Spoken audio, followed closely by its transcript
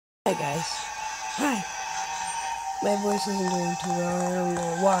Hi guys. Hi. My voice isn't doing too well. I don't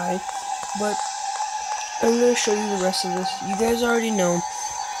know why, but I'm gonna show you the rest of this. You guys already know.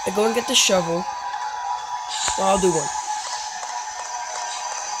 I go and get the shovel. Or I'll do one.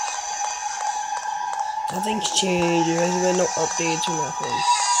 Nothing's changed. There hasn't been no updates or nothing.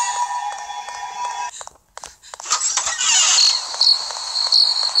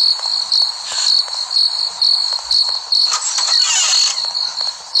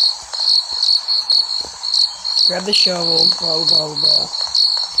 Grab the shovel. Blah blah blah blah blah.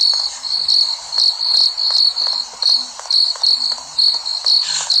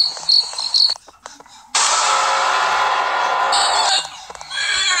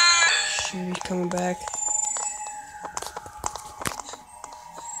 She's coming back.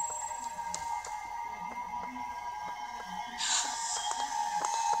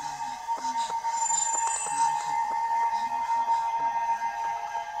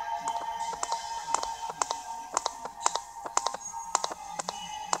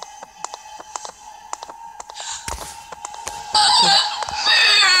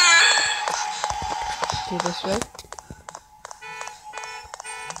 Okay, this way.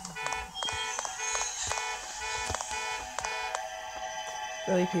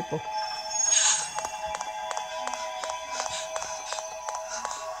 Really, people.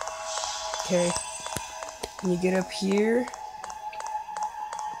 Okay. When you get up here,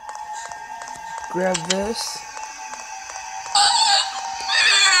 grab this.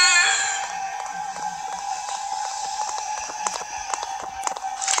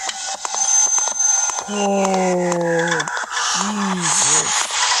 Oh, Jesus.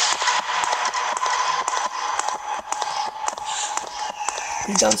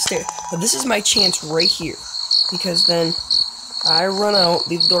 He's downstairs. But this is my chance right here. Because then I run out,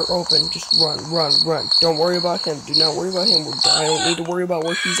 leave the door open, just run, run, run. Don't worry about him. Do not worry about him. I don't need to worry about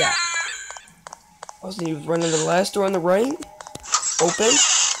where he's at. I also need to run to the last door on the right. Open.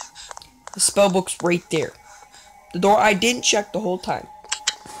 The spell book's right there. The door I didn't check the whole time.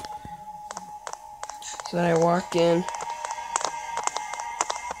 So then I walk in.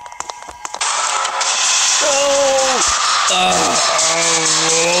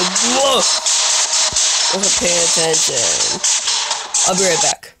 Wasn't paying attention. I'll be right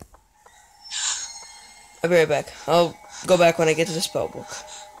back. I'll be right back. I'll go back when I get to the spell book.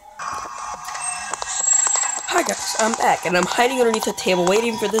 Hi guys, I'm back, and I'm hiding underneath the table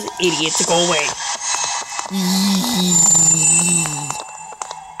waiting for this idiot to go away.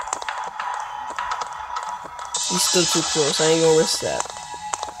 He's still too close, I ain't gonna risk that.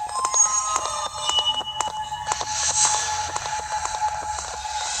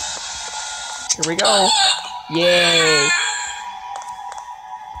 Here we go. Yay.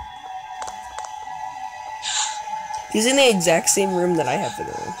 He's in the exact same room that I have to go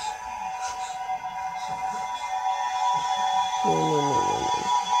in.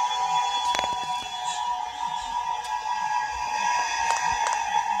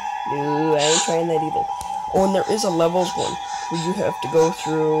 No, I ain't trying that either. Oh, and there is a levels one where you have to go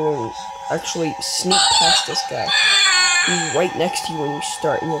through and actually sneak past this guy. He's right next to you when you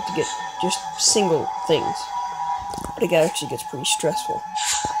start, and you have to get just single things. But it actually gets pretty stressful.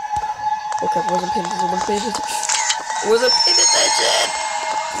 Okay, I wasn't paying attention. Wasn't paying attention.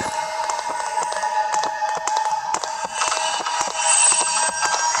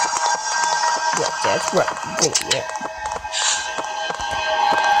 Yeah, that's right. Bring it, yeah.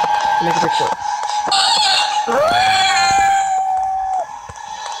 Make a break for it.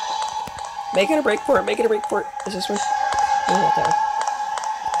 Making a break for it. Making a break for it. Is this one? No, not that one.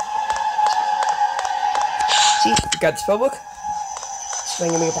 See, you got the spell book. So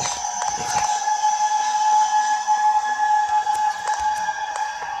I'm gonna make it back.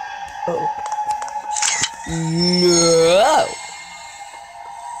 Uh-oh. No!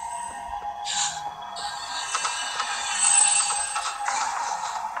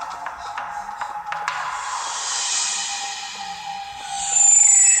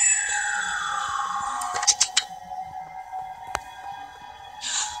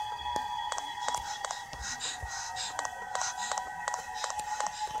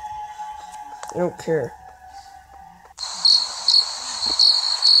 I don't care.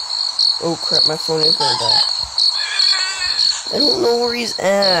 Oh crap, my phone is gonna die. I don't know where he's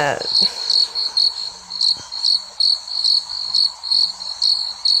at.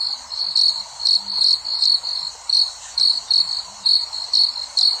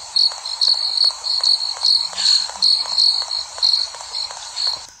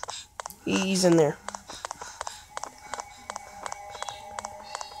 He's in there.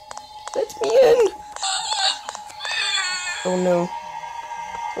 Let me in. Oh no.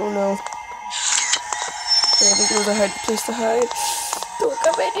 Oh no. I think there was a place to hide. Don't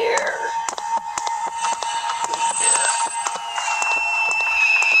come in here.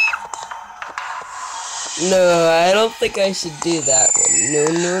 No, I don't think I should do that one. No,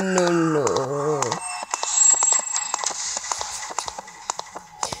 no, no, no.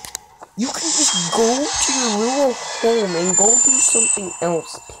 You can just go to your real home and go do something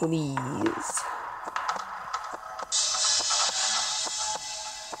else, please.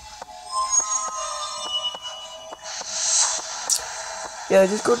 Yeah,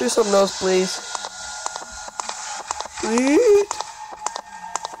 just go do something else, please. Please?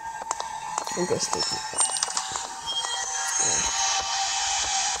 I'm gonna stick it.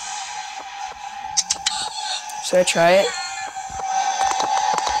 Should I try it?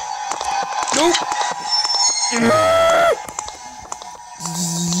 Nope! I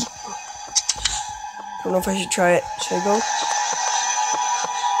don't know if I should try it. Should I go?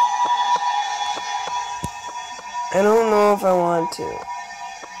 I don't know if I want to.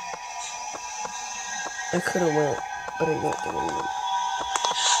 I could have went, but I don't think I will.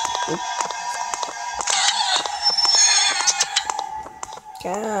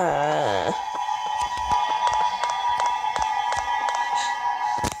 God.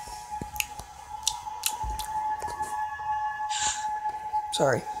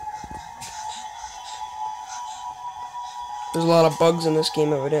 Sorry. There's a lot of bugs in this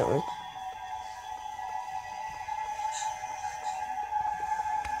game, evidently.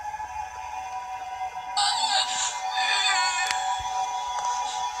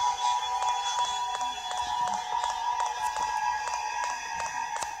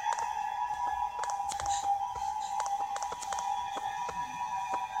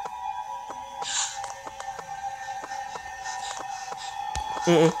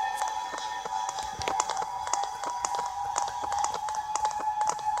 Mm-mm.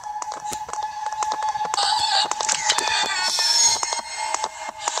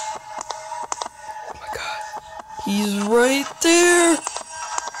 Oh my god. He's right there!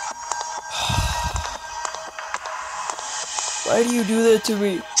 Why do you do that to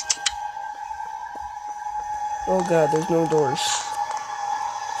me? Oh god, there's no doors.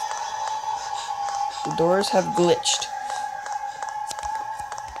 The doors have glitched.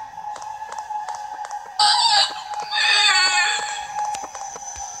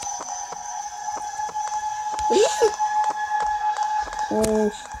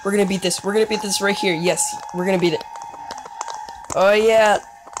 Ooh, we're gonna beat this. We're gonna beat this right here. Yes, we're gonna beat it. Oh yeah.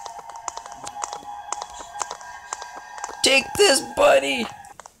 Take this, buddy.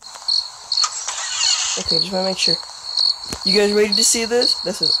 Okay, just wanna make sure. You guys ready to see this?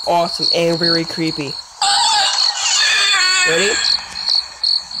 This is awesome and very creepy. Ready?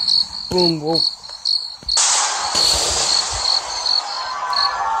 Boom, whoa.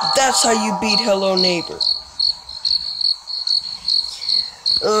 That's how you beat Hello Neighbor.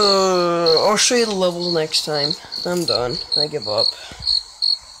 I'll show you the level next time. I'm done. I give up.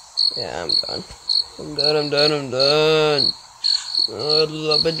 Yeah, I'm done. I'm done.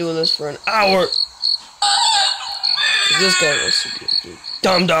 I've been doing this for an hour. This guy wants to be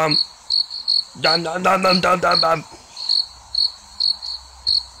dumb.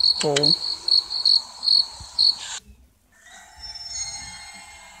 Home.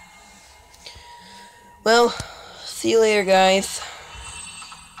 Well, see you later, guys.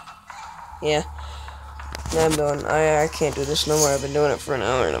 Yeah. I'm done. I can't do this no more. I've been doing it for an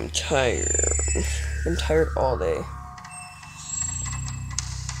hour and I'm tired. I'm tired all day.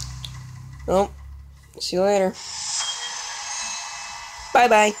 Well, see you later.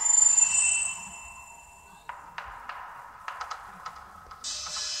 Bye-bye.